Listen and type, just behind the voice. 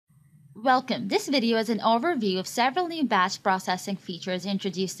Welcome. This video is an overview of several new batch processing features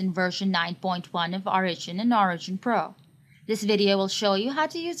introduced in version 9.1 of Origin and Origin Pro. This video will show you how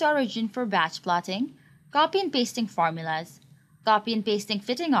to use Origin for batch plotting, copy and pasting formulas, copy and pasting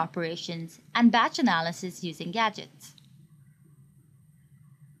fitting operations, and batch analysis using gadgets.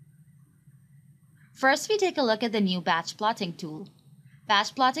 First, we take a look at the new batch plotting tool.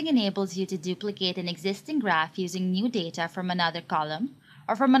 Batch plotting enables you to duplicate an existing graph using new data from another column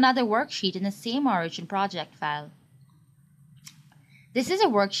or from another worksheet in the same Origin project file. This is a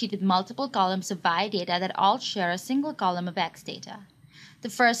worksheet with multiple columns of Y data that all share a single column of X data. The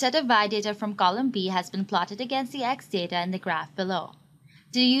first set of Y data from column B has been plotted against the X data in the graph below.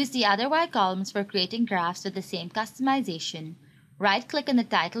 To use the other Y columns for creating graphs with the same customization, right-click on the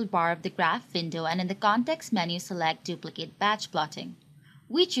title bar of the graph window and in the context menu select Duplicate Batch Plotting.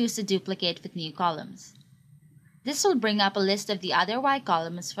 We choose to duplicate with new columns. This will bring up a list of the other Y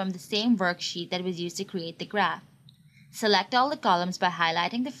columns from the same worksheet that was used to create the graph. Select all the columns by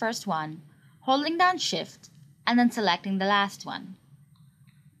highlighting the first one, holding down Shift, and then selecting the last one.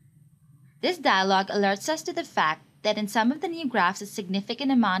 This dialog alerts us to the fact that in some of the new graphs a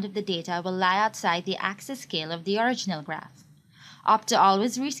significant amount of the data will lie outside the axis scale of the original graph. Opt to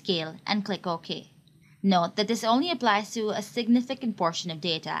always rescale and click OK. Note that this only applies to a significant portion of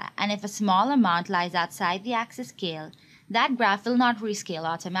data, and if a small amount lies outside the axis scale, that graph will not rescale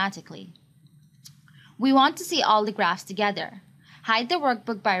automatically. We want to see all the graphs together. Hide the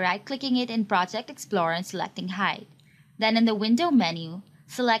workbook by right-clicking it in Project Explorer and selecting Hide. Then in the Window menu,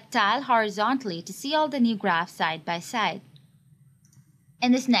 select Tile horizontally to see all the new graphs side by side.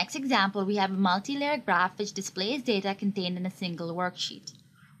 In this next example, we have a multi-layer graph which displays data contained in a single worksheet.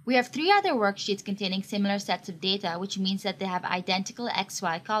 We have three other worksheets containing similar sets of data, which means that they have identical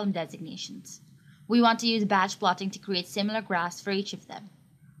XY column designations. We want to use batch plotting to create similar graphs for each of them.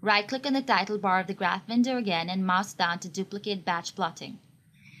 Right-click on the title bar of the graph window again and mouse down to duplicate batch plotting.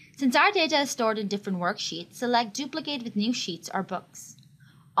 Since our data is stored in different worksheets, select Duplicate with New Sheets or Books.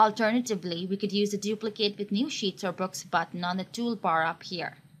 Alternatively, we could use the Duplicate with New Sheets or Books button on the toolbar up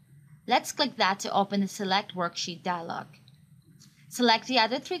here. Let's click that to open the Select Worksheet dialog. Select the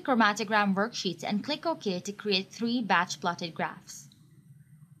other three chromatogram worksheets and click OK to create three batch plotted graphs.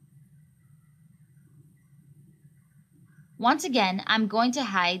 Once again, I'm going to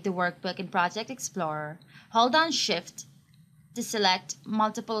hide the workbook in Project Explorer. Hold down Shift to select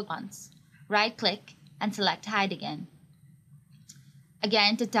multiple ones. Right-click and select Hide again.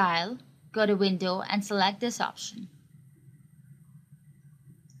 Again, to Tile, go to Window and select this option.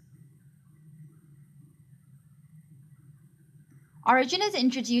 Origin has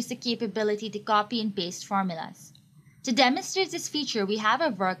introduced the capability to copy and paste formulas. To demonstrate this feature, we have a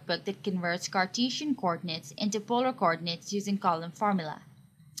workbook that converts Cartesian coordinates into polar coordinates using column formula.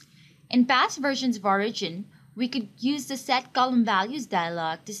 In past versions of Origin, we could use the Set Column Values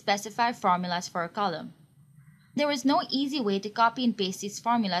dialog to specify formulas for a column. There was no easy way to copy and paste these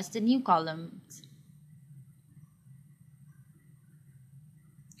formulas to new columns.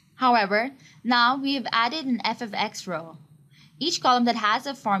 However, now we have added an f of x row. Each column that has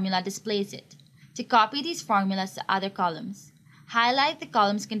a formula displays it. To copy these formulas to other columns, highlight the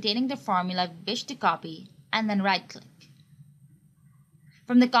columns containing the formula you wish to copy, and then right-click.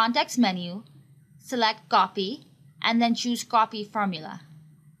 From the context menu, select Copy, and then choose Copy Formula.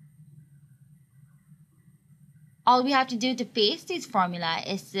 All we have to do to paste these formula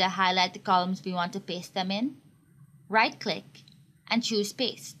is to highlight the columns we want to paste them in, right-click, and choose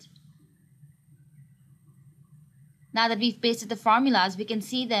Paste. Now that we've pasted the formulas, we can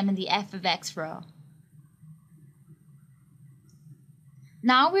see them in the f of x row.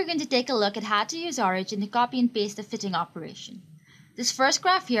 Now we're going to take a look at how to use Origin to copy and paste a fitting operation. This first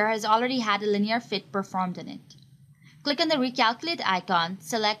graph here has already had a linear fit performed in it. Click on the Recalculate icon,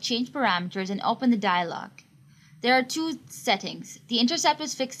 select Change Parameters, and open the dialog. There are two settings. The intercept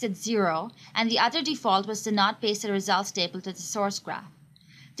was fixed at 0, and the other default was to not paste the results table to the source graph.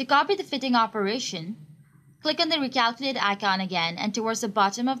 To copy the fitting operation, click on the Recalculate icon again, and towards the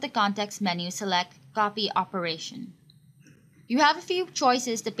bottom of the context menu, select Copy Operation. You have a few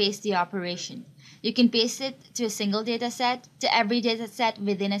choices to paste the operation. You can paste it to a single dataset, to every dataset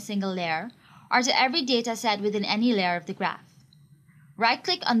within a single layer, or to every dataset within any layer of the graph.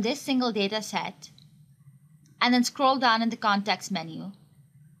 Right-click on this single dataset, and then scroll down in the context menu.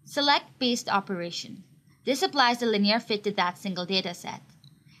 Select Paste Operation. This applies the linear fit to that single dataset.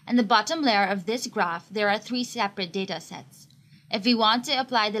 In the bottom layer of this graph, there are three separate datasets. If we want to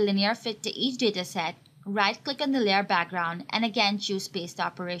apply the linear fit to each dataset, right-click on the layer background and again choose Paste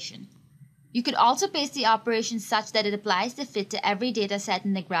Operation. You could also paste the operation such that it applies the fit to every dataset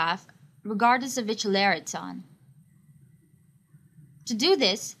in the graph regardless of which layer it's on. To do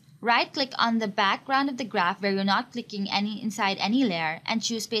this, right-click on the background of the graph where you're not clicking inside any layer and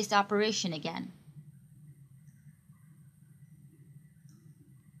choose Paste Operation again.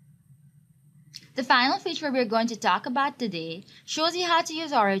 The final feature we're going to talk about today shows you how to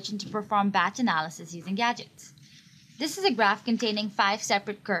use Origin to perform batch analysis using gadgets. This is a graph containing 5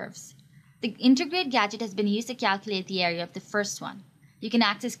 separate curves. The integrate gadget has been used to calculate the area of the first one. You can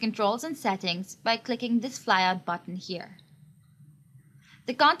access controls and settings by clicking this flyout button here.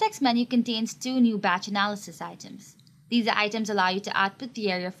 The context menu contains 2 new batch analysis items. These items allow you to output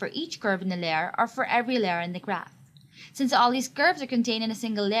the area for each curve in the layer or for every layer in the graph. Since all these curves are contained in a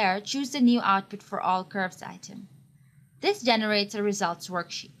single layer, choose the new output for all curves item. This generates a results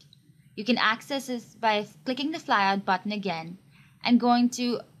worksheet. You can access this by clicking the flyout button again and going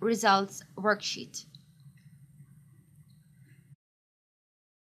to Results Worksheet.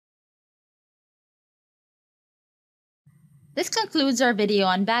 This concludes our video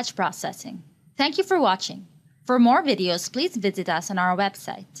on batch processing. Thank you for watching. For more videos, please visit us on our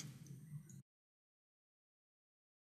website.